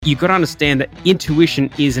You've got to understand that intuition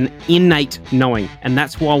is an innate knowing. And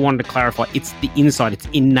that's why I wanted to clarify. It's the inside, it's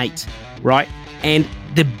innate, right? And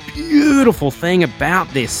the beautiful thing about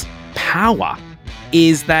this power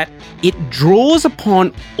is that it draws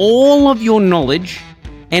upon all of your knowledge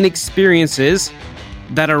and experiences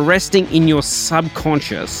that are resting in your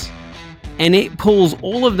subconscious. And it pulls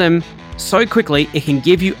all of them so quickly, it can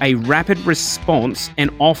give you a rapid response and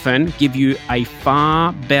often give you a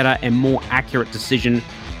far better and more accurate decision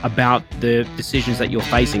about the decisions that you're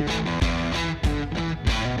facing.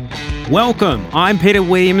 Welcome, I'm Peter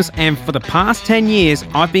Williams, and for the past 10 years,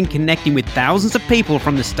 I've been connecting with thousands of people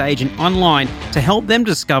from the stage and online to help them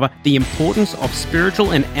discover the importance of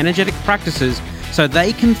spiritual and energetic practices so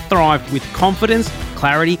they can thrive with confidence,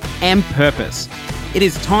 clarity, and purpose. It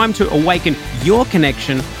is time to awaken your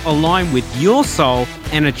connection, align with your soul,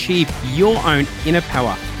 and achieve your own inner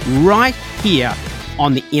power right here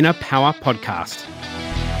on the Inner Power Podcast.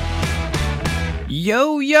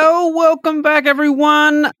 Yo, welcome back,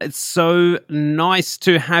 everyone. It's so nice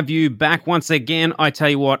to have you back once again. I tell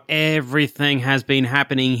you what, everything has been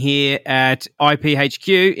happening here at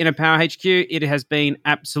IPHQ, Inner Power HQ. It has been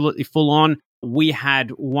absolutely full on. We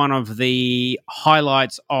had one of the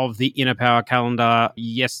highlights of the Inner Power calendar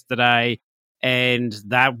yesterday, and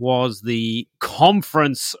that was the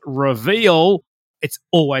conference reveal. It's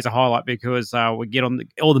always a highlight because we get on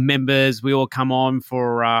all the members, we all come on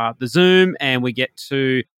for the Zoom, and we get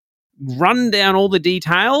to run down all the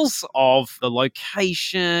details of the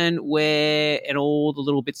location, where, and all the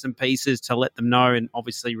little bits and pieces to let them know and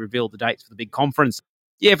obviously reveal the dates for the big conference.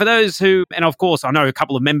 Yeah, for those who, and of course, I know a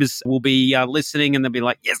couple of members will be listening and they'll be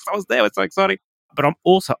like, yes, I was there. It's so exciting. But I'm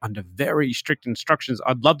also under very strict instructions.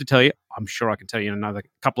 I'd love to tell you. I'm sure I can tell you in another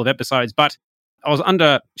couple of episodes, but I was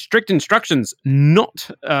under strict instructions not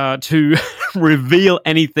to reveal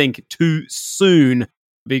anything too soon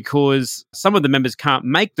because some of the members can't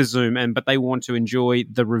make the Zoom, but they want to enjoy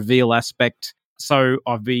the reveal aspect. So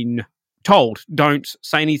I've been told, don't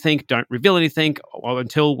say anything, don't reveal anything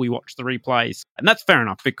until we watch the replays. And that's fair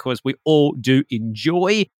enough because we all do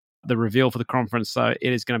enjoy the reveal for the conference. So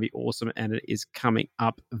it is going to be awesome and it is coming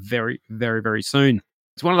up very, very, very soon.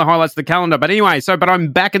 It's one of the highlights of the calendar. But anyway, but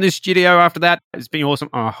I'm back in the studio after that. It's been awesome.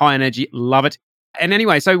 High energy. Love it. And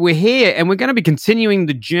anyway, so we're here and we're going to be continuing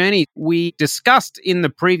the journey. We discussed in the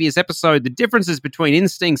previous episode the differences between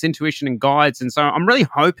instincts, intuition, and guides. And so I'm really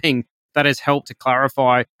hoping that has helped to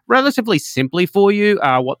clarify relatively simply for you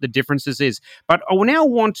what the differences is. But I now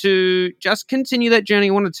want to just continue that journey.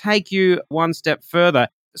 I want to take you one step further.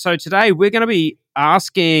 So today we're going to be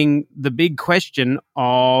asking the big question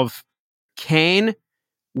of, can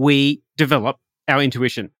we develop our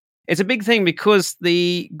intuition? It's a big thing because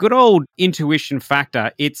the good old intuition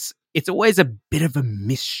factor, it's always a bit of a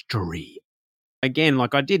mystery. Again,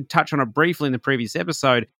 like I did touch on it briefly in the previous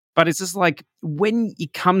episode, but it's just like when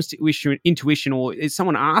it comes to intuition, or if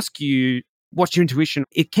someone asks you, what's your intuition?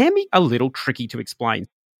 It can be a little tricky to explain.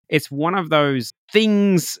 It's one of those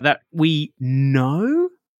things that we know,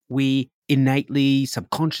 we innately,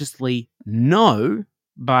 subconsciously know.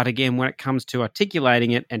 But again, when it comes to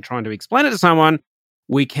articulating it and trying to explain it to someone,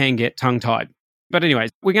 we can get tongue-tied. But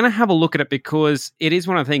anyways, we're going to have a look at it because it is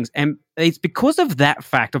one of the things. And it's because of that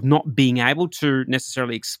fact of not being able to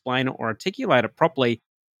necessarily explain it or articulate it properly,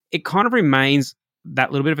 it kind of remains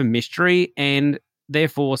that little bit of a mystery. And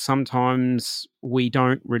therefore, sometimes we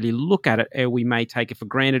don't really look at it, or we may take it for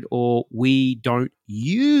granted, or we don't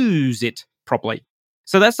use it properly.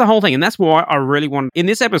 So that's the whole thing. And that's why I really want, in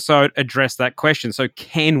this episode, address that question. So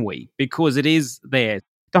can we? Because it is there.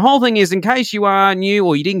 The whole thing is, in case you are new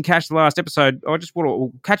or you didn't catch the last episode, I just want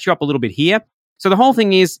to catch you up a little bit here. So the whole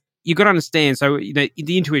thing is, you've got to understand, so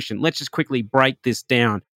the intuition, let's just quickly break this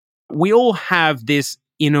down. We all have this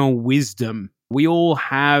inner wisdom. We all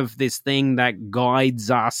have this thing that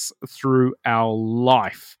guides us through our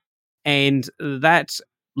life. And that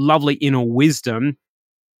lovely inner wisdom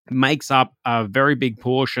makes up a very big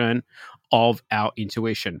portion of our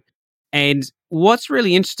intuition. And what's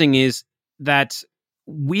really interesting is that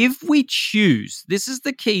if we choose, this is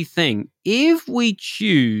the key thing, if we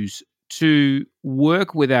choose to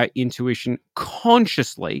work with our intuition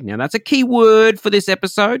consciously, now that's a key word for this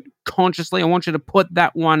episode, consciously, I want you to put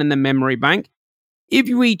that one in the memory bank. If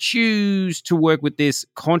we choose to work with this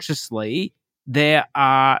consciously, there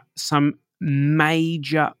are some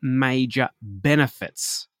major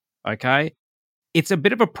benefits. Okay. It's a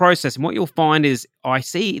bit of a process. And what you'll find is I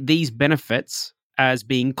see these benefits as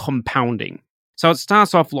being compounding. So it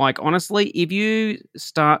starts off like, honestly, if you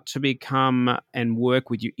start to become and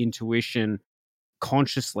work with your intuition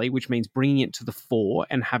consciously, which means bringing it to the fore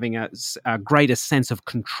and having a greater sense of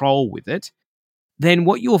control with it, then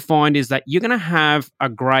what you'll find is that you're going to have a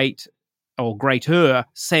great or greater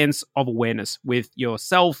sense of awareness with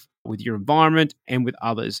yourself, with your environment, and with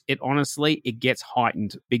others. It gets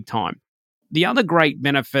heightened big time. The other great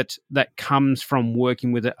benefit that comes from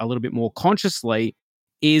working with it a little bit more consciously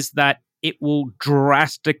is that it will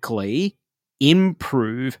drastically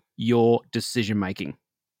improve your decision making.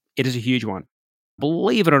 It is a huge one.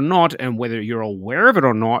 Believe it or not, and whether you're aware of it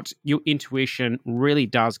or not, your intuition really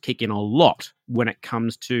does kick in a lot when it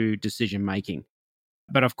comes to decision making.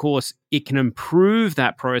 But of course, it can improve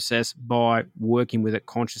that process by working with it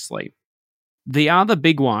consciously. The other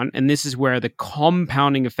big one, and this is where the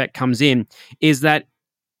compounding effect comes in, is that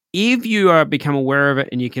if you become aware of it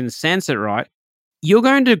and you can sense it right, you're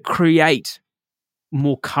going to create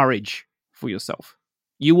more courage for yourself.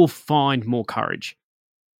 You will find more courage.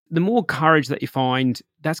 The more courage that you find,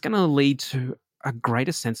 that's going to lead to a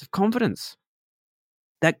greater sense of confidence.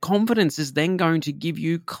 That confidence is then going to give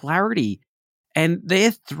you clarity. And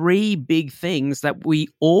they're three big things that we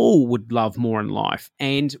all would love more in life.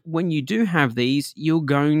 And when you do have these, you're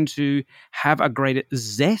going to have a greater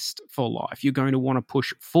zest for life. You're going to want to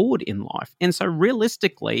push forward in life. And so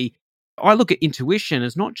realistically, I look at intuition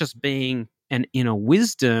as not just being an inner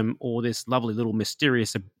wisdom or this lovely little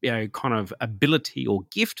mysterious kind of ability or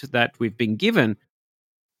gift that we've been given.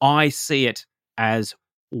 I see it as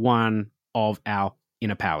one of our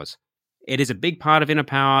inner powers. It is a big part of inner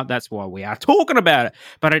power. That's why we are talking about it.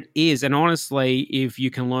 But it is, and honestly, if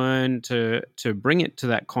you can learn to bring it to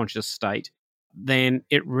that conscious state, then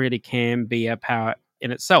it really can be a power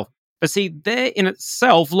in itself. But see, there in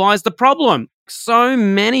itself lies the problem. So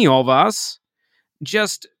many of us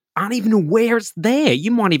just aren't even aware it's there.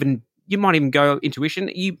 You might even go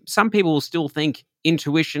intuition. Some people will still think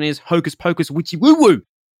intuition is hocus pocus, witchy woo woo.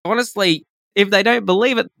 Honestly, if they don't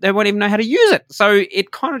believe it, they won't even know how to use it. So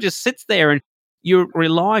it kind of just sits there and you're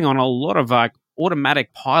relying on a lot of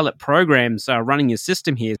automatic pilot programs running your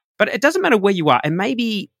system here. But it doesn't matter where you are. And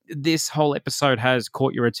maybe this whole episode has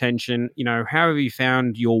caught your attention. However you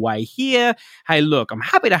found your way here. Hey, look, I'm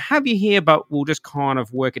happy to have you here, but we'll just kind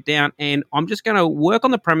of work it down. And I'm just going to work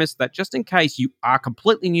on the premise that just in case you are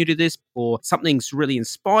completely new to this or something's really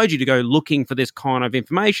inspired you to go looking for this kind of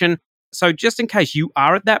information. So just in case you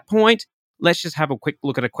are at that point, let's just have a quick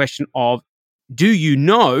look at a question of, do you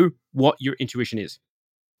know what your intuition is?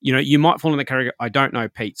 You might fall in the category, I don't know,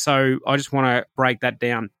 Pete. So I just want to break that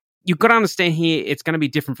down. You've got to understand here, it's going to be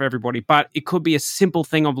different for everybody, but it could be a simple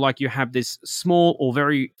thing of like you have this small or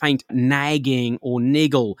very faint nagging or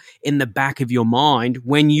niggle in the back of your mind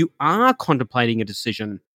when you are contemplating a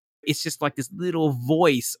decision. It's just like this little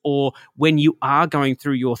voice, or when you are going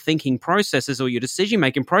through your thinking processes or your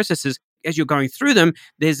decision-making processes, as you're going through them,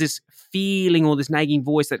 there's this feeling or this nagging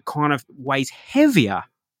voice that kind of weighs heavier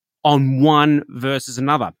on one versus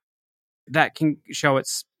another. That can show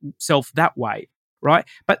itself that way, right?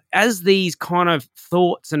 But as these kind of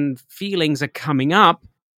thoughts and feelings are coming up,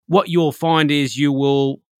 what you'll find is you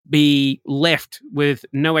will be left with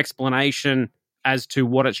no explanation as to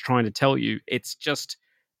what it's trying to tell you. It's just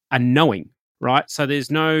a knowing, right? So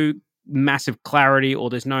there's no massive clarity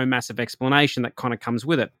or there's no massive explanation that kind of comes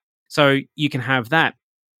with it. So you can have that.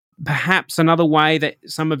 Perhaps another way that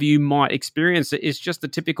some of you might experience it is just the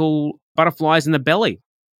typical butterflies in the belly.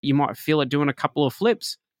 You might feel it doing a couple of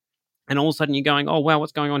flips and all of a sudden you're going, oh, wow,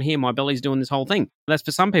 what's going on here? My belly's doing this whole thing. That's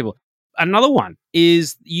for some people. Another one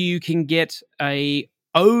is you can get a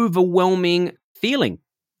overwhelming feeling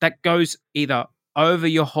that goes either over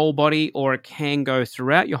your whole body or it can go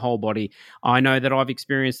throughout your whole body. I know that I've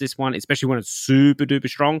experienced this one, especially when it's super duper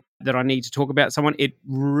strong, that I need to talk about someone. It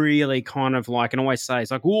really kind of like, and I always say,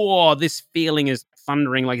 it's like, whoa, this feeling is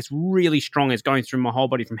thundering, like it's really strong. It's going through my whole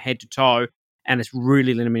body from head to toe. And it's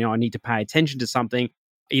really letting me know I need to pay attention to something,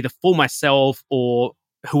 either for myself or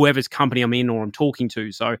whoever's company I'm in or I'm talking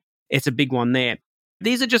to. So it's a big one there.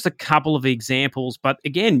 These are just a couple of examples, but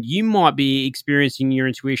again, you might be experiencing your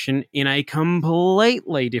intuition in a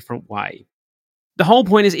completely different way. The whole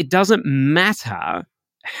point is it doesn't matter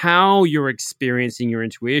how you're experiencing your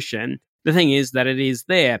intuition. The thing is that it is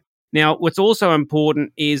there. Now, what's also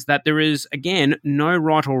important is that there is, again, no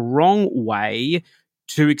right or wrong way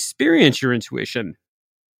to experience your intuition.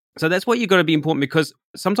 So that's what you've got to be important, because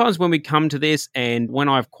sometimes when we come to this, and when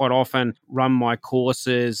I've quite often run my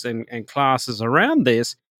courses and classes around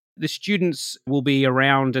this, the students will be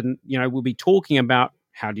around and, we'll be talking about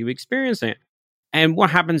how do you experience it? And what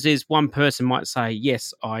happens is one person might say,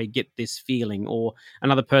 yes, I get this feeling. Or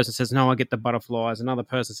another person says, no, I get the butterflies. Another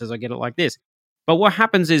person says, I get it like this. But what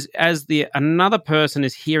happens is as the another person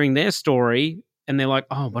is hearing their story and they're like,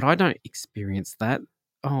 "Oh, but I don't experience that.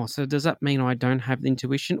 Oh, so does that mean I don't have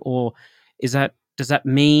intuition, or does that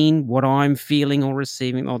mean what I'm feeling or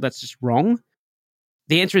receiving, oh, that's just wrong?"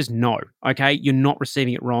 The answer is no. Okay, you're not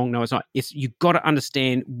receiving it wrong. No, it's not. It's you've got to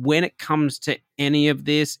understand when it comes to any of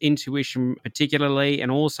this intuition, particularly,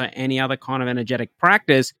 and also any other kind of energetic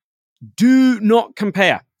practice. Do not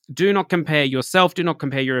compare. Do not compare yourself. Do not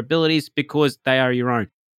compare your abilities because they are your own.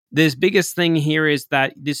 The biggest thing here is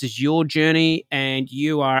that this is your journey and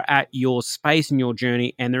you are at your space in your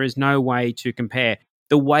journey, and there is no way to compare.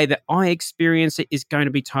 The way that I experience it is going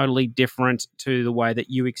to be totally different to the way that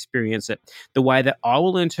you experience it. The way that I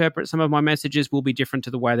will interpret some of my messages will be different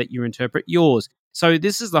to the way that you interpret yours. So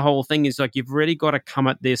this is the whole thing, is like you've really got to come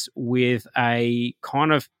at this with a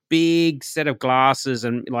kind of big set of glasses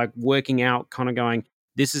and like working out, kind of going,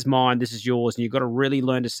 this is mine, this is yours. And you've got to really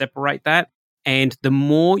learn to separate that. And the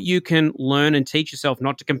more you can learn and teach yourself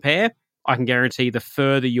not to compare, I can guarantee the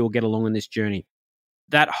further you'll get along in this journey.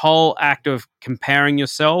 That whole act of comparing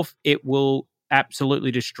yourself, it will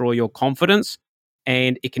absolutely destroy your confidence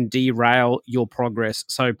and it can derail your progress.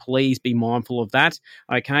 So please be mindful of that,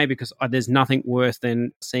 okay? Because there's nothing worse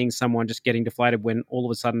than seeing someone just getting deflated when all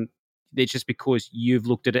of a sudden it's just because you've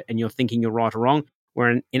looked at it and you're thinking you're right or wrong,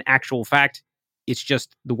 where in actual fact, it's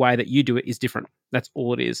just the way that you do it is different. That's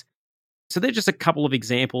all it is. So they're just a couple of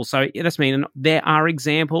examples. So that's mean there are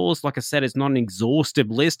examples. Like I said, it's not an exhaustive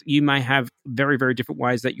list. You may have very, very different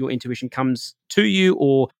ways that your intuition comes to you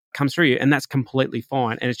or comes through you, and that's completely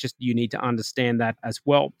fine. And it's just you need to understand that as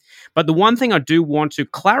well. But the one thing I do want to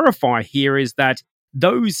clarify here is that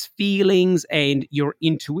those feelings and your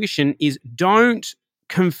intuition is don't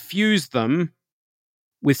confuse them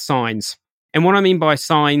with signs. And what I mean by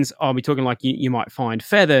signs, I'll be talking like you might find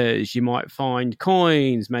feathers, you might find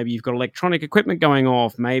coins, maybe you've got electronic equipment going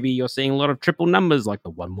off, maybe you're seeing a lot of triple numbers like the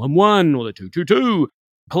 111 or the 222.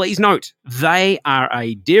 Please note, they are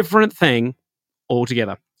a different thing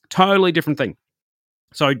altogether. Totally different thing.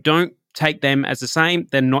 So don't take them as the same.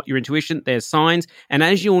 They're not your intuition, they're signs. And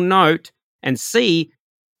as you'll note and see,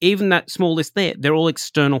 even that small list there, they're all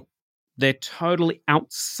external. They're totally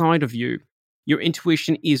outside of you. Your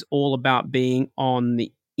intuition is all about being on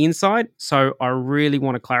the inside. So I really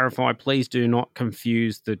want to clarify, please do not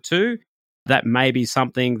confuse the two. That may be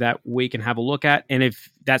something that we can have a look at. And if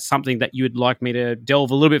that's something that you would like me to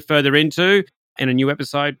delve a little bit further into in a new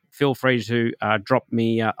episode, feel free to drop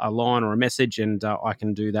me a line or a message and I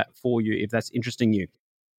can do that for you if that's interesting you.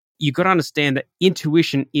 You've got to understand that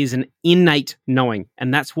intuition is an innate knowing.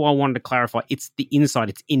 And that's why I wanted to clarify. It's the inside,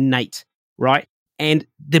 it's innate, right? And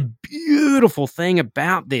the beautiful thing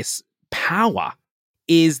about this power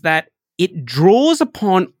is that it draws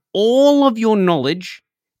upon all of your knowledge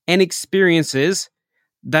and experiences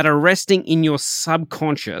that are resting in your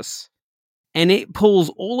subconscious, and it pulls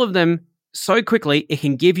all of them so quickly, it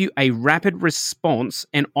can give you a rapid response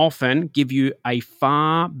and often give you a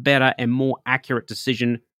far better and more accurate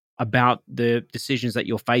decision about the decisions that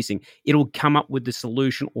you're facing. It'll come up with the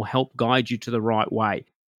solution or help guide you to the right way.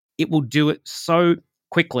 It will do it so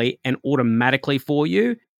quickly and automatically for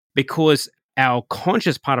you because our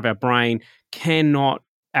conscious part of our brain cannot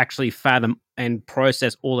actually fathom and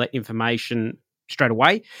process all that information straight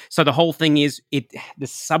away. So the whole thing is the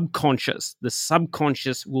subconscious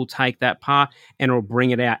will take that part and it'll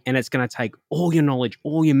bring it out, and it's going to take all your knowledge,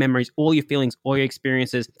 all your memories, all your feelings, all your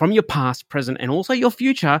experiences from your past, present, and also your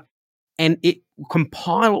future, and it will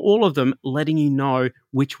compile all of them, letting you know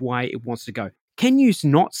which way it wants to go. Can you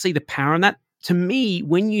not see the power in that? To me,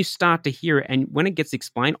 when you start to hear it and when it gets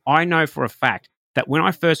explained, I know for a fact that when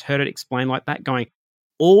I first heard it explained like that, going,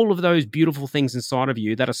 all of those beautiful things inside of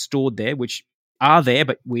you that are stored there, which are there,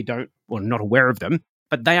 but we're not aware of them,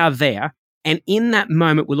 but they are there. And in that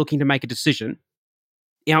moment, we're looking to make a decision.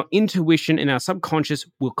 Our intuition and our subconscious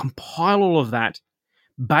will compile all of that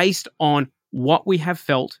based on what we have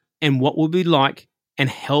felt and what we'll be like and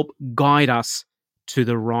help guide us to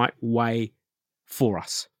the right way for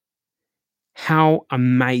us. How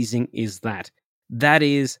amazing is that? That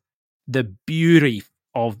is the beauty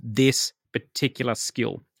of this particular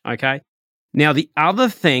skill, okay? Now, the other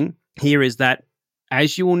thing here is that,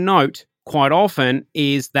 as you will note quite often,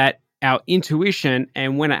 is that our intuition,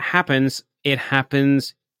 and when it happens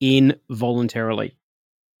involuntarily.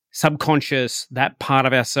 Subconscious, that part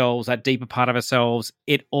of ourselves, that deeper part of ourselves,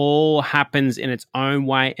 it all happens in its own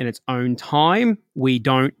way, in its own time. We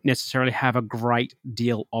don't necessarily have a great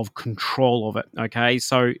deal of control of it, okay?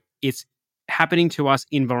 So it's happening to us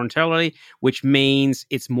involuntarily, which means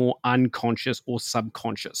it's more unconscious or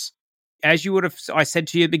subconscious. As I said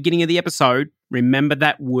to you at the beginning of the episode, Remember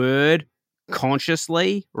that word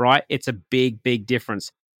consciously, right? It's a big, big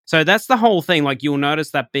difference. So that's the whole thing. Like you'll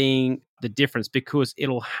notice that being the difference because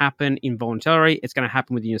it'll happen involuntarily. It's going to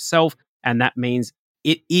happen within yourself. And that means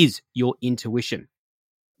it is your intuition.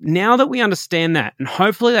 Now that we understand that, and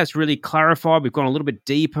hopefully that's really clarified, we've gone a little bit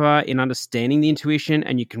deeper in understanding the intuition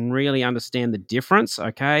and you can really understand the difference,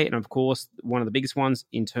 okay? And of course, one of the biggest ones,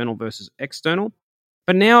 internal versus external.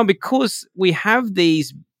 But now because we have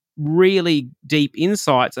these really deep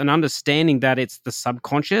insights and understanding that it's the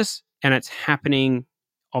subconscious and it's happening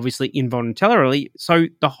obviously involuntarily. So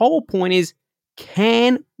the whole point is,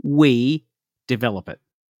 can we develop it?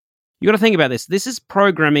 You got to think about this. This is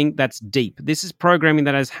programming that's deep. This is programming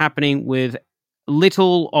that is happening with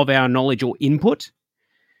little of our knowledge or input.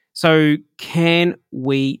 So can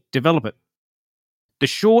we develop it? The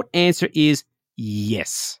short answer is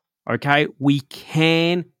yes. Okay, we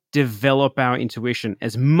can develop our intuition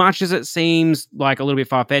as much as it seems like a little bit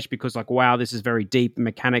far-fetched because like, wow, this is very deep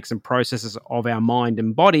mechanics and processes of our mind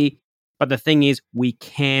and body. But the thing is, we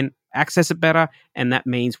can access it better, and that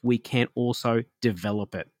means we can also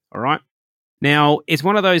develop it. All right. Now, it's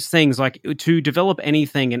one of those things like to develop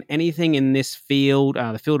anything and anything in this field,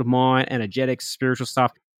 the field of mind, energetics, spiritual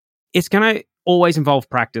stuff, it's going to always involve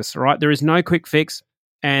practice, right? There is no quick fix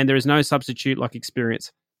and there is no substitute like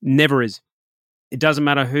experience. Never is. It doesn't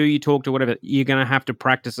matter who you talk to, whatever, you're going to have to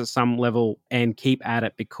practice at some level and keep at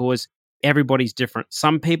it because everybody's different.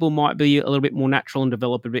 Some people might be a little bit more natural and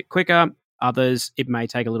develop a bit quicker. Others, it may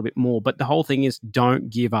take a little bit more. But the whole thing is don't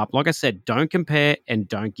give up. Like I said, don't compare and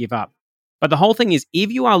don't give up. But the whole thing is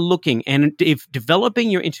if you are looking and if developing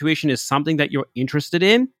your intuition is something that you're interested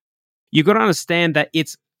in, you've got to understand that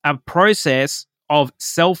it's a process of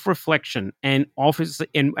self-reflection. And obviously,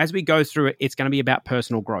 and as we go through it, it's going to be about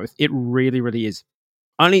personal growth. It really, really is.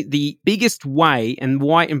 Only the biggest way and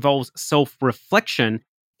why it involves self-reflection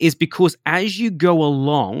is because as you go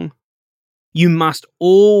along, you must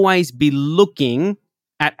always be looking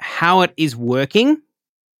at how it is working,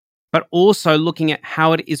 but also looking at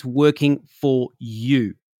how it is working for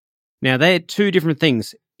you. Now, they're two different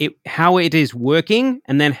things. How it is working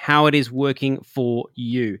and then how it is working for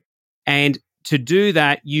you. And to do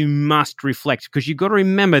that, you must reflect because you've got to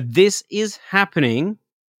remember this is happening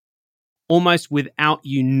almost without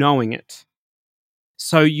you knowing it.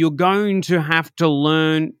 So you're going to have to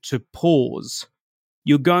learn to pause.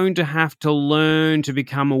 You're going to have to learn to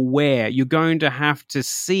become aware. You're going to have to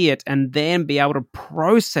see it and then be able to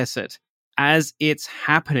process it as it's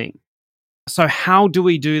happening. So how do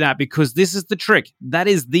we do that? Because this is the trick. That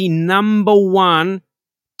is the number one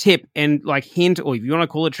tip and like hint, or if you want to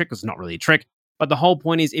call it a trick, it's not really a trick. But the whole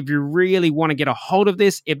point is if you really want to get a hold of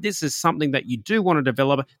this, if this is something that you do want to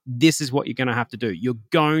develop, this is what you're going to have to do. You're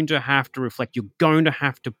going to have to reflect. You're going to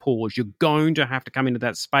have to pause. You're going to have to come into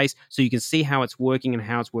that space so you can see how it's working and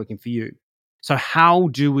how it's working for you. So how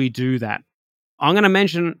do we do that? I'm going to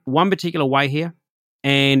mention one particular way here.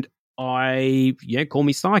 And call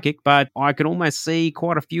me psychic, but I can almost see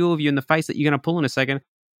quite a few of you in the face that you're going to pull in a second.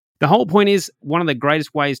 The whole point is one of the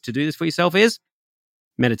greatest ways to do this for yourself is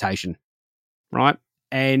meditation. Right?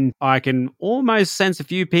 And I can almost sense a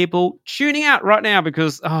few people tuning out right now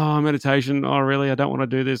because, meditation. Oh, really? I don't want to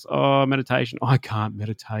do this. Oh, meditation. I can't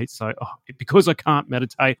meditate. So because I can't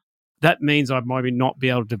meditate, that means I maybe not be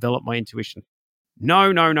able to develop my intuition. No.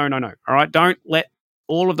 All right? Don't let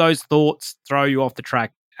all of those thoughts throw you off the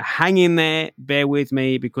track. Hang in there. Bear with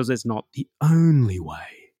me because it's not the only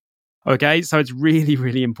way. Okay? So it's really,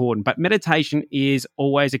 really important. But meditation is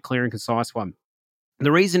always a clear and concise one.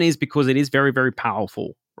 The reason is because it is very, very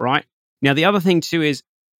powerful, right? Now, the other thing too is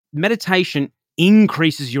meditation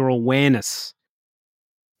increases your awareness.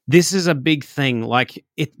 This is a big thing. Like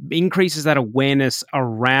it increases that awareness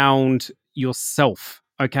around yourself,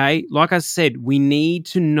 okay? Like I said, we need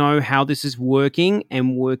to know how this is working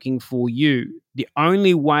and working for you. The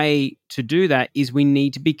only way to do that is we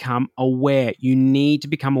need to become aware. You need to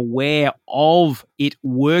become aware of it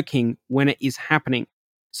working when it is happening.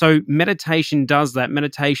 So meditation does that.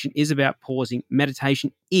 Meditation is about pausing.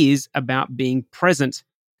 Meditation is about being present.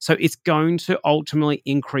 So it's going to ultimately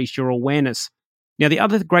increase your awareness. Now, the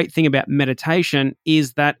other great thing about meditation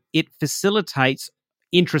is that it facilitates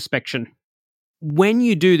introspection. When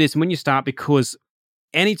you do this, when you start, because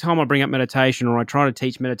anytime I bring up meditation or I try to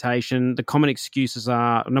teach meditation, the common excuses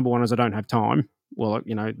are, number one is I don't have time. Well,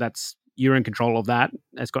 you're in control of that.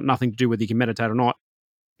 It's got nothing to do whether you can meditate or not.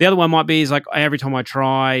 The other one might be is like every time I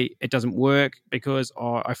try, it doesn't work because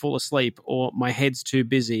I fall asleep or my head's too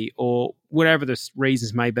busy or whatever the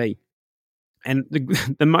reasons may be. And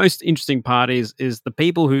the most interesting part is the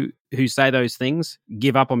people who say those things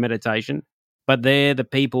give up on meditation, but they're the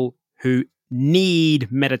people who need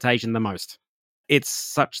meditation the most. It's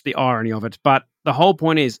such the irony of it. But the whole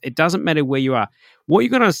point is, it doesn't matter where you are. What you're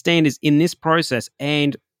going to understand is in this process,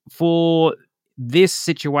 and for this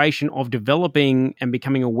situation of developing and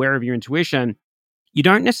becoming aware of your intuition, you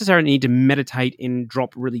don't necessarily need to meditate and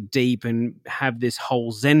drop really deep and have this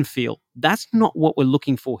whole Zen feel. That's not what we're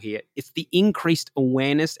looking for here. It's the increased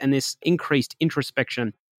awareness and this increased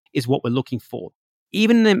introspection is what we're looking for.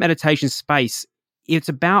 Even in the meditation space, it's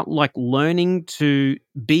about like learning to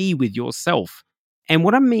be with yourself. And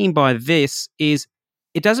what I mean by this is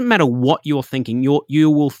it doesn't matter what you're thinking, you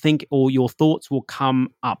will think, or your thoughts will come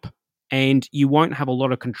up, and you won't have a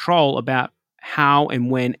lot of control about how and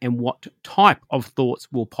when and what type of thoughts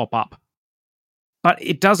will pop up. But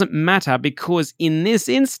it doesn't matter, because in this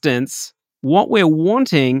instance, what we're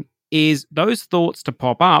wanting is those thoughts to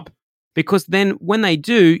pop up, because then when they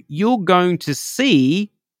do, you're going to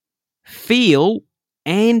see, feel,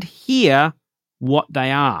 and hear what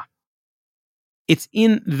they are. It's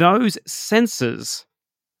in those senses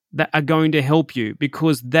that are going to help you,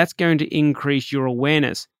 because that's going to increase your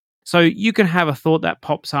awareness. So you can have a thought that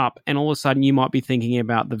pops up, and all of a sudden you might be thinking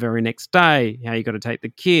about the very next day, how you got to take the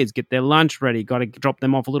kids, get their lunch ready, got to drop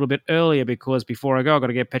them off a little bit earlier because before I go, I've got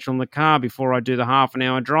to get petrol in the car before I do the half an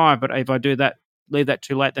hour drive. But if I do that, leave that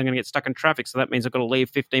too late, then I'm going to get stuck in traffic. So that means I've got to leave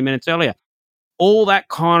 15 minutes earlier. All that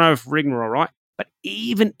kind of rigmarole, right? But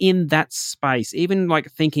even in that space, even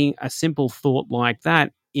like thinking a simple thought like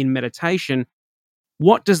that in meditation,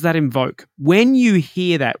 what does that invoke? When you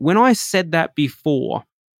hear that, when I said that before,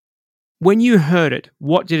 when you heard it,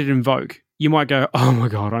 what did it invoke? You might go, oh my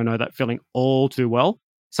God, I know that feeling all too well.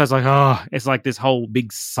 So it's like, it's like this whole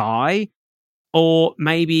big sigh. Or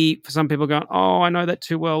maybe for some people going, oh, I know that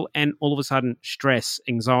too well. And all of a sudden, stress,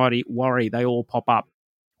 anxiety, worry, they all pop up,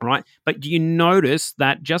 right? But do you notice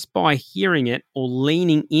that just by hearing it or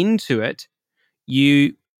leaning into it,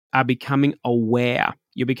 you are becoming aware.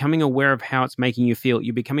 You're becoming aware of how it's making you feel.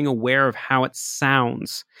 You're becoming aware of how it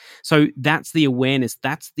sounds. So that's the awareness.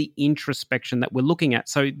 That's the introspection that we're looking at.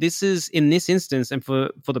 So this is, in this instance, and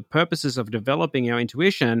for the purposes of developing our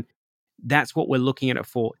intuition, that's what we're looking at it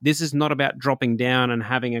for. This is not about dropping down and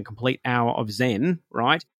having a complete hour of Zen,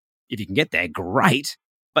 right? If you can get there, great.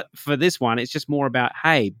 But for this one, it's just more about,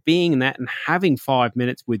 hey, being in that and having 5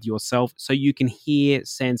 minutes with yourself so you can hear,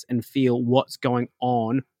 sense, and feel what's going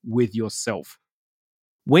on with yourself.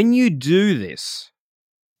 When you do this,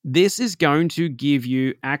 this is going to give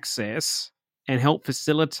you access and help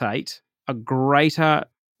facilitate a greater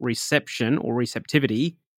reception or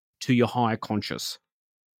receptivity to your higher conscious.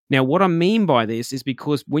 Now, what I mean by this is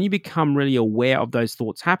because when you become really aware of those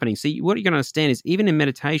thoughts happening, see, what you're going to understand is even in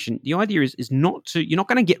meditation, the idea is not to, you're not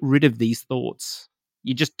going to get rid of these thoughts.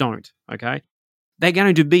 You just don't, okay? They're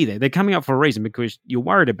going to be there. They're coming up for a reason because you're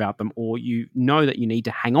worried about them or you know that you need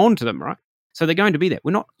to hang on to them, right? So they're going to be there.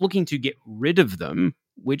 We're not looking to get rid of them.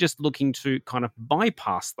 We're just looking to kind of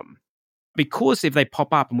bypass them. Because if they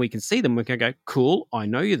pop up and we can see them, we can go, cool, I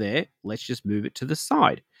know you're there. Let's just move it to the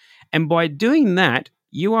side. And by doing that,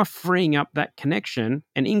 you are freeing up that connection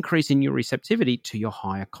and increasing your receptivity to your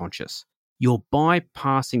higher conscious. You're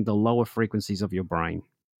bypassing the lower frequencies of your brain.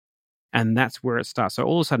 And that's where it starts. So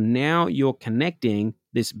all of a sudden now you're connecting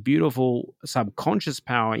this beautiful subconscious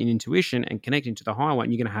power in intuition and connecting to the higher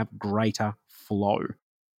one. You're going to have greater flow.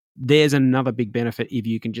 There's another big benefit if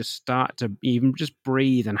you can just start to even just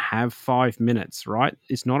breathe and have 5 minutes, right?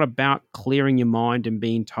 It's not about clearing your mind and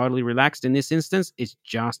being totally relaxed in this instance. It's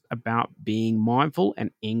just about being mindful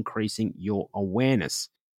and increasing your awareness.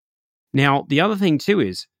 Now, the other thing too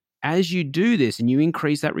is as you do this and you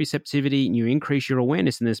increase that receptivity and you increase your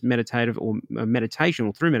awareness in this meditative or meditation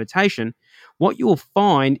or through meditation, what you'll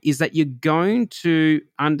find is that you're going to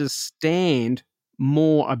understand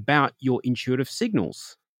more about your intuitive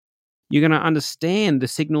signals. You're going to understand the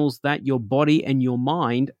signals that your body and your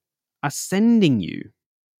mind are sending you.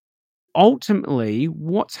 Ultimately,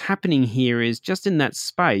 what's happening here is just in that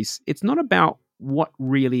space, it's not about what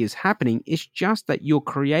really is happening. It's just that you're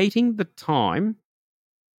creating the time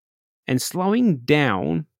and slowing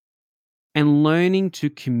down and learning to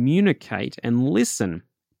communicate and listen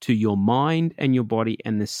to your mind and your body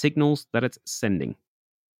and the signals that it's sending.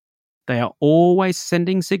 They are always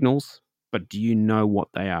sending signals, but do you know what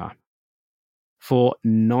they are? For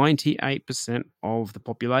 98% of the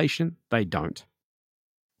population, they don't.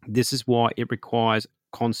 This is why it requires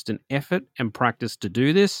constant effort and practice to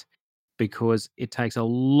do this, because it takes a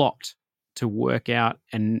lot to work out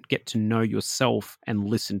and get to know yourself and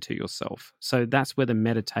listen to yourself. So that's where the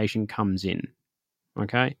meditation comes in.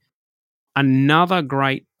 Okay. Another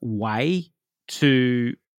great way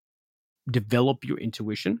to develop your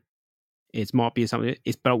intuition. It might be something.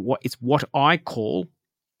 It's what I call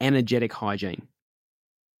energetic hygiene.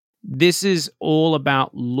 This is all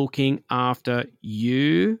about looking after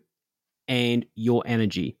you and your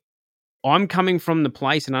energy. I'm coming from the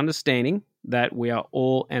place and understanding that we are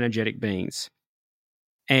all energetic beings.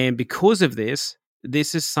 And because of this,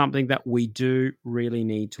 this is something that we do really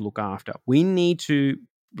need to look after. We need to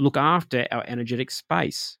look after our energetic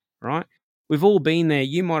space, right? We've all been there.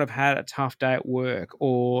 You might have had a tough day at work,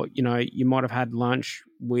 or you might have had lunch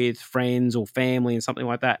with friends or family and something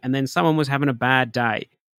like that. And then someone was having a bad day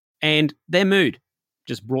and their mood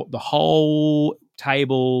just brought the whole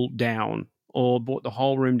table down or brought the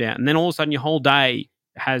whole room down. And then all of a sudden your whole day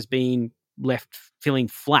has been left feeling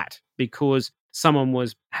flat because someone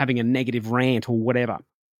was having a negative rant or whatever.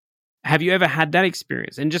 Have you ever had that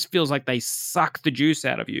experience and just feels like they suck the juice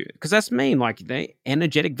out of you? Because that's mean, like they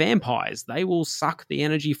energetic vampires. They will suck the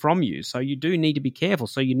energy from you. So you do need to be careful.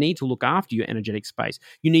 So you need to look after your energetic space.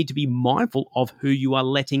 You need to be mindful of who you are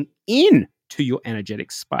letting in to your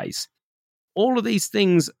energetic space. All of these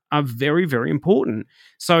things are very, very important.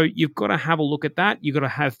 So you've got to have a look at that. You've got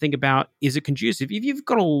to think about, is it conducive? If you've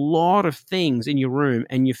got a lot of things in your room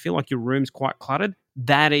and you feel like your room's quite cluttered,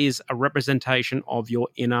 that is a representation of your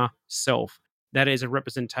inner self. That is a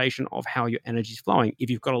representation of how your energy is flowing. If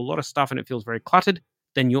you've got a lot of stuff and it feels very cluttered,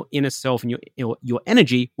 then your inner self and your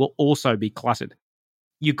energy will also be cluttered.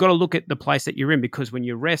 You've got to look at the place that you're in, because when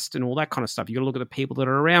you rest and all that kind of stuff, you've got to look at the people that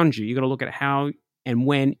are around you. You've got to look at how and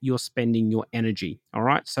when you're spending your energy. All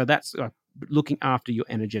right. So that's looking after your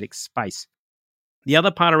energetic space. The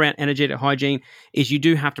other part around energetic hygiene is you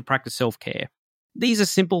do have to practice self-care. These are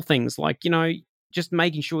simple things like, just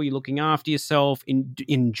making sure you're looking after yourself,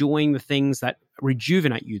 enjoying the things that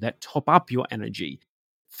rejuvenate you, that top up your energy.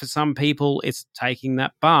 For some people, it's taking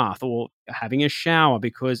that bath or having a shower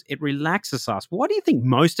because it relaxes us. Why do you think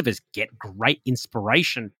most of us get great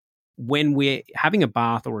inspiration when we're having a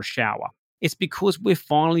bath or a shower? It's because we're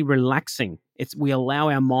finally relaxing. We allow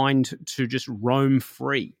our mind to just roam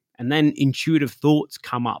free, and then intuitive thoughts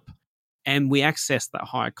come up and we access that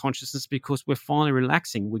higher consciousness because we're finally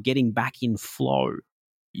relaxing. We're getting back in flow.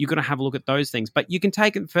 You've got to have a look at those things, but you can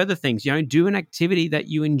take it further things. Do an activity that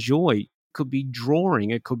you enjoy. It could be drawing.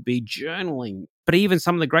 It could be journaling. But even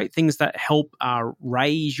some of the great things that help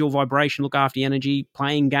raise your vibration, look after your energy,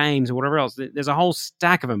 playing games or whatever else. There's a whole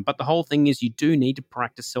stack of them. But the whole thing is you do need to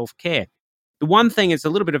practice self-care. The one thing is a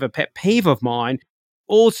little bit of a pet peeve of mine.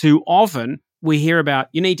 All too often, we hear about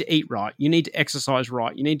you need to eat right, you need to exercise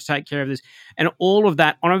right, you need to take care of this, and all of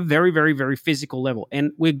that on a very, very, very physical level.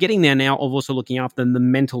 And we're getting there now of also looking after the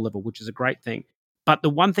mental level, which is a great thing. But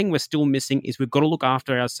the one thing we're still missing is we've got to look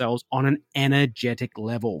after ourselves on an energetic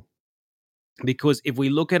level. Because if we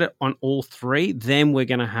look at it on all three, then we're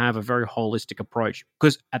going to have a very holistic approach.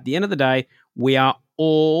 Because at the end of the day, we are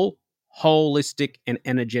all holistic and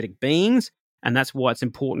energetic beings. And that's why it's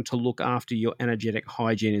important to look after your energetic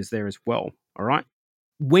hygiene is there as well. All right.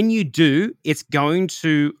 When you do, it's going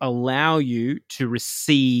to allow you to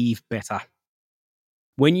receive better.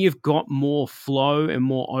 When you've got more flow and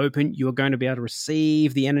more open, you're going to be able to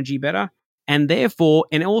receive the energy better. And therefore,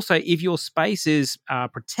 and also if your space is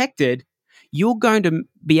protected, you're going to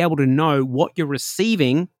be able to know what you're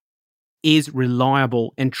receiving is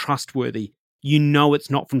reliable and trustworthy.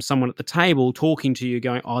 It's not from someone at the table talking to you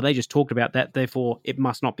going, oh, they just talked about that, therefore it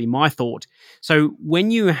must not be my thought. So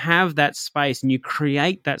when you have that space and you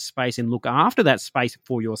create that space and look after that space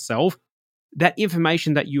for yourself, that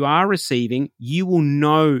information that you are receiving, you will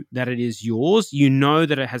know that it is yours. You know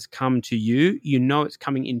that it has come to you. You know it's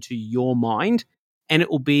coming into your mind, and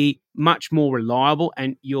it will be much more reliable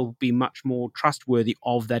and you'll be much more trustworthy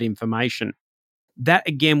of that information. That,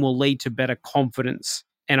 again, will lead to better confidence.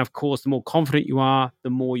 And of course, the more confident you are, the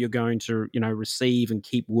more you're going to, receive and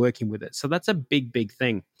keep working with it. So that's a big, big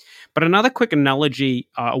thing. But another quick analogy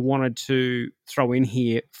I wanted to throw in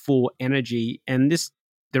here for energy, and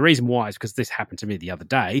the reason why is because this happened to me the other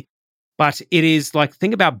day, but it is like,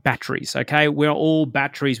 think about batteries, okay? We're all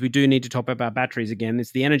batteries. We do need to top up our batteries again.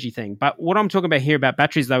 It's the energy thing. But what I'm talking about here about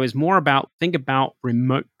batteries, though, is more think about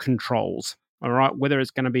remote controls. All right, whether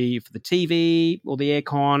it's going to be for the TV or the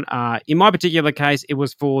aircon. In my particular case, it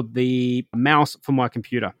was for the mouse for my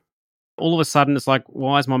computer. All of a sudden, it's like,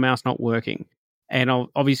 why is my mouse not working? And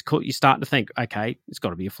obviously, you start to think, okay, it's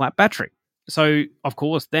got to be a flat battery. So, of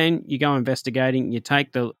course, then you go investigating, you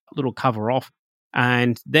take the little cover off,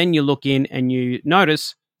 and then you look in and you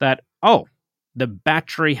notice that, the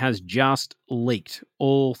battery has just leaked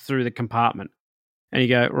all through the compartment. And you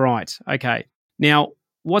go, right, okay. Now,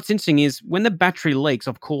 what's interesting is when the battery leaks,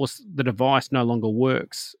 of course, the device no longer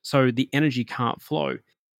works. So the energy can't flow.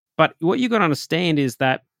 But what you've got to understand is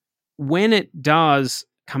that when it does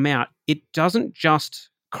come out, it doesn't just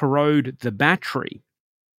corrode the battery,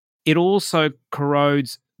 it also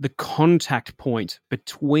corrodes the contact point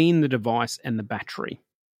between the device and the battery.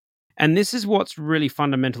 And this is what's really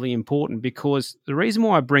fundamentally important, because the reason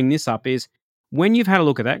why I bring this up is when you've had a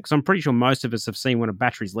look at that, because I'm pretty sure most of us have seen when a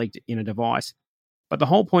battery's leaked in a device. But the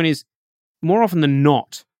whole point is, more often than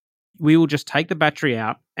not, we will just take the battery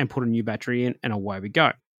out and put a new battery in, and away we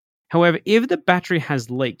go. However, if the battery has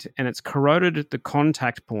leaked and it's corroded the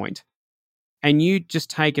contact point, and you just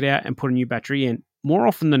take it out and put a new battery in, more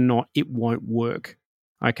often than not, it won't work,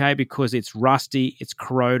 okay? Because it's rusty, it's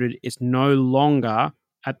corroded, it's no longer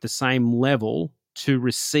at the same level to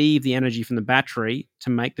receive the energy from the battery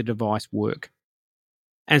to make the device work.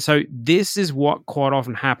 And so this is what quite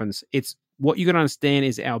often happens. It's what you got to understand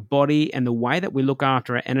is our body and the way that we look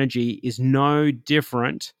after our energy is no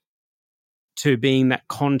different to being that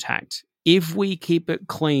contact. If we keep it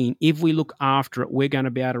clean, if we look after it, we're going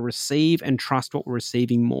to be able to receive and trust what we're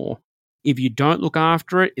receiving more. If you don't look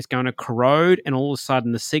after it, it's going to corrode, and all of a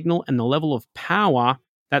sudden the signal and the level of power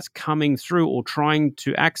that's coming through or trying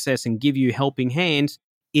to access and give you helping hands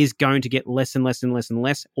is going to get less and less and less and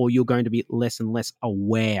less, or you're going to be less and less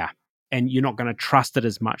aware, and you're not going to trust it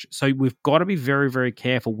as much. So we've got to be very, very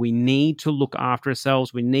careful. We need to look after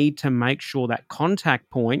ourselves. We need to make sure that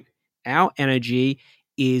contact point, our energy,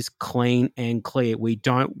 is clean and clear. We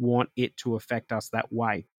don't want it to affect us that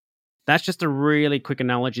way. That's just a really quick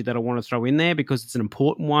analogy that I want to throw in there because it's an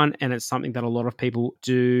important one, and it's something that a lot of people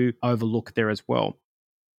do overlook there as well.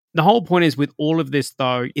 The whole point is with all of this,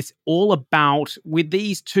 though, it's all about, with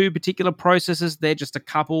these two particular processes, they're just a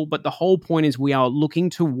couple, but the whole point is we are looking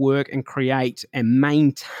to work and create and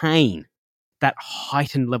maintain that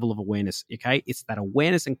heightened level of awareness, okay? It's that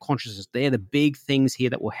awareness and consciousness. They're the big things here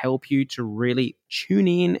that will help you to really tune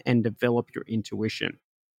in and develop your intuition.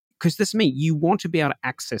 Because this means you want to be able to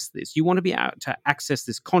access this. You want to be able to access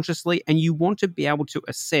this consciously, and you want to be able to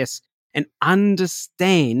assess and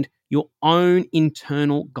understand your own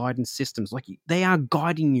internal guidance systems. Like they are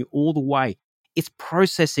guiding you all the way. It's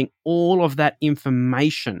processing all of that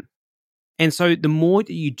information. And so the more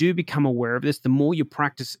that you do become aware of this, the more you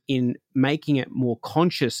practice in making it more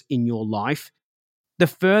conscious in your life, the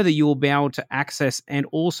further you will be able to access and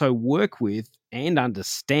also work with and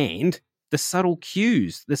understand the subtle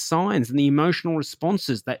cues, the signs, and the emotional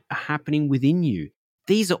responses that are happening within you.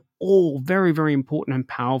 These are all very, very important and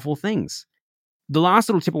powerful things. The last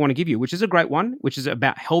little tip I want to give you, which is a great one, which is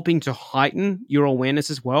about helping to heighten your awareness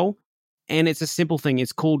as well. And it's a simple thing.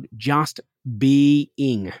 It's called just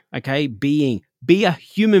being, okay? Being. Be a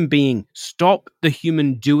human being. Stop the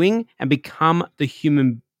human doing and become the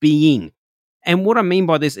human being. And what I mean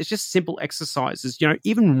by this is just simple exercises. You know,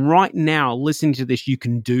 even right now, listening to this, you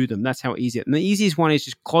can do them. That's how easy it is. And the easiest one is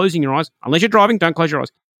just closing your eyes. Unless you're driving, don't close your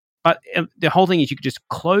eyes. But the whole thing is you could just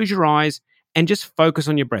close your eyes and just focus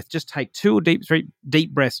on your breath. Just take 3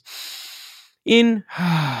 deep breaths in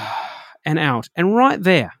and out. And right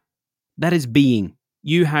there, that is being.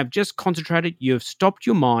 You have just concentrated. You have stopped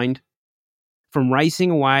your mind from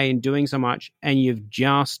racing away and doing so much, and you've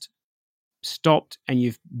just stopped and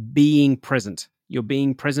you've being present. You're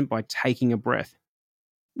being present by taking a breath.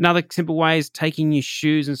 Another simple way is taking your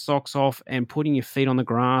shoes and socks off and putting your feet on the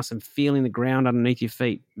grass and feeling the ground underneath your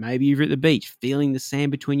feet. Maybe you're at the beach, feeling the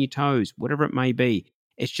sand between your toes, whatever it may be.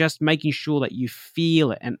 It's just making sure that you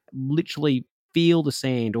feel it and literally feel the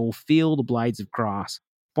sand or feel the blades of grass.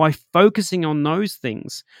 By focusing on those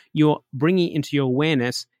things, you're bringing it into your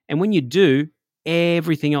awareness. And when you do,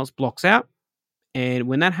 everything else blocks out. And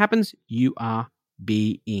when that happens, you are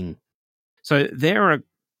being. So there are a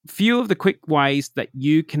few of the quick ways that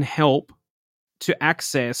you can help to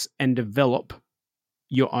access and develop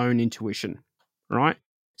your own intuition, right?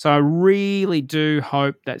 So I really do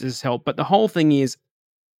hope that this has helped. But the whole thing is,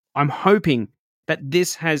 I'm hoping that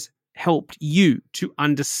this has helped you to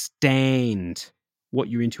understand what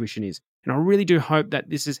your intuition is. And I really do hope that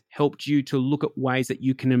this has helped you to look at ways that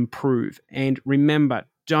you can improve. And remember,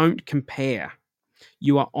 don't compare.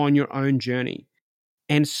 You are on your own journey.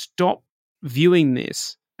 And stop viewing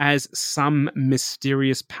this as some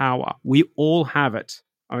mysterious power. We all have it,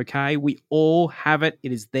 okay? We all have it.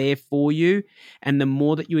 It is there for you. And the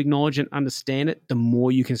more that you acknowledge and understand it, the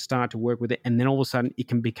more you can start to work with it. And then all of a sudden, it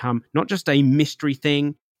can become not just a mystery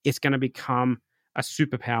thing, it's going to become a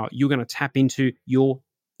superpower. You're going to tap into your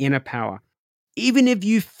inner power. Even if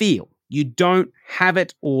you feel you don't have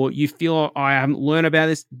it or you feel I haven't learned about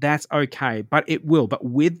this, that's okay, but it will. But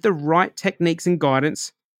with the right techniques and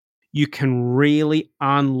guidance, you can really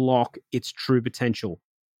unlock its true potential.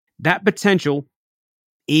 That potential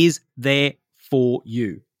is there for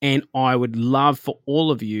you. And I would love for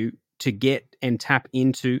all of you to get and tap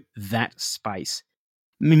into that space.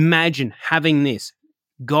 Imagine having this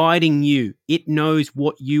guiding you. It knows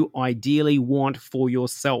what you ideally want for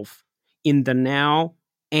yourself in the now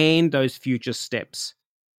and those future steps.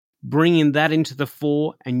 Bringing that into the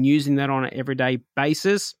fore and using that on an everyday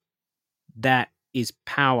basis, that is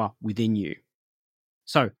power within you.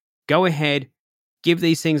 So go ahead, give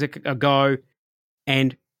these things a go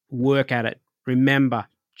and work at it. Remember,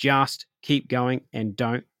 just keep going and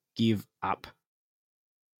don't give up.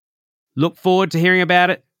 Look forward to hearing about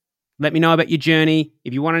it. Let me know about your journey.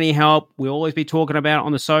 If you want any help, we'll always be talking about it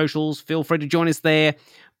on the socials. Feel free to join us there.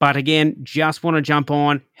 But again, just want to jump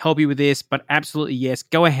on, help you with this. But absolutely, yes,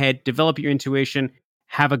 go ahead, develop your intuition,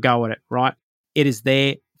 have a go at it, right? It is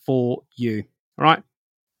there for you, all right?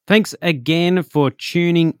 Thanks again for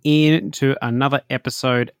tuning in to another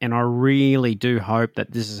episode, and I really do hope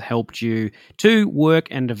that this has helped you to work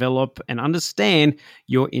and develop and understand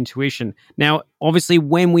your intuition. Now, obviously,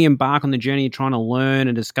 when we embark on the journey of trying to learn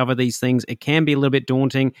and discover these things, it can be a little bit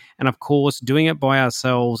daunting, and of course, doing it by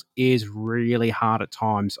ourselves is really hard at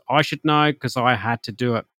times. I should know because I had to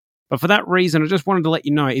do it. But for that reason, I just wanted to let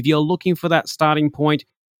you know, if you're looking for that starting point,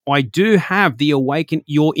 I do have the Awaken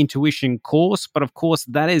Your Intuition course, but of course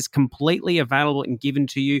that is completely available and given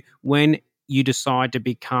to you when you decide to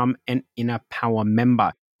become an Inner Power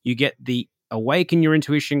member. You get the Awaken Your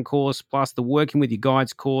Intuition course plus the Working with Your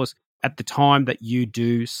Guides course at the time that you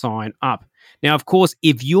do sign up. Now, of course,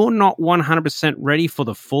 if you're not 100% ready for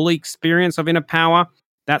the full experience of Inner Power,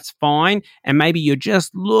 that's fine. And maybe you're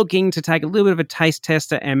just looking to take a little bit of a taste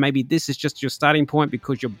tester and maybe this is just your starting point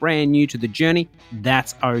because you're brand new to the journey.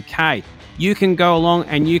 That's okay. You can go along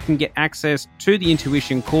and you can get access to the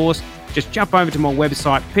Intuition course. Just jump over to my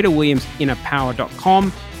website,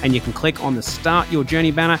 peterwilliamsinnerpower.com, and you can click on the Start Your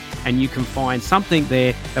Journey banner and you can find something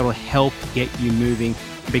there that will help get you moving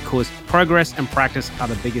because progress and practice are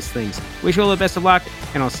the biggest things. Wish you all the best of luck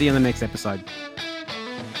and I'll see you in the next episode.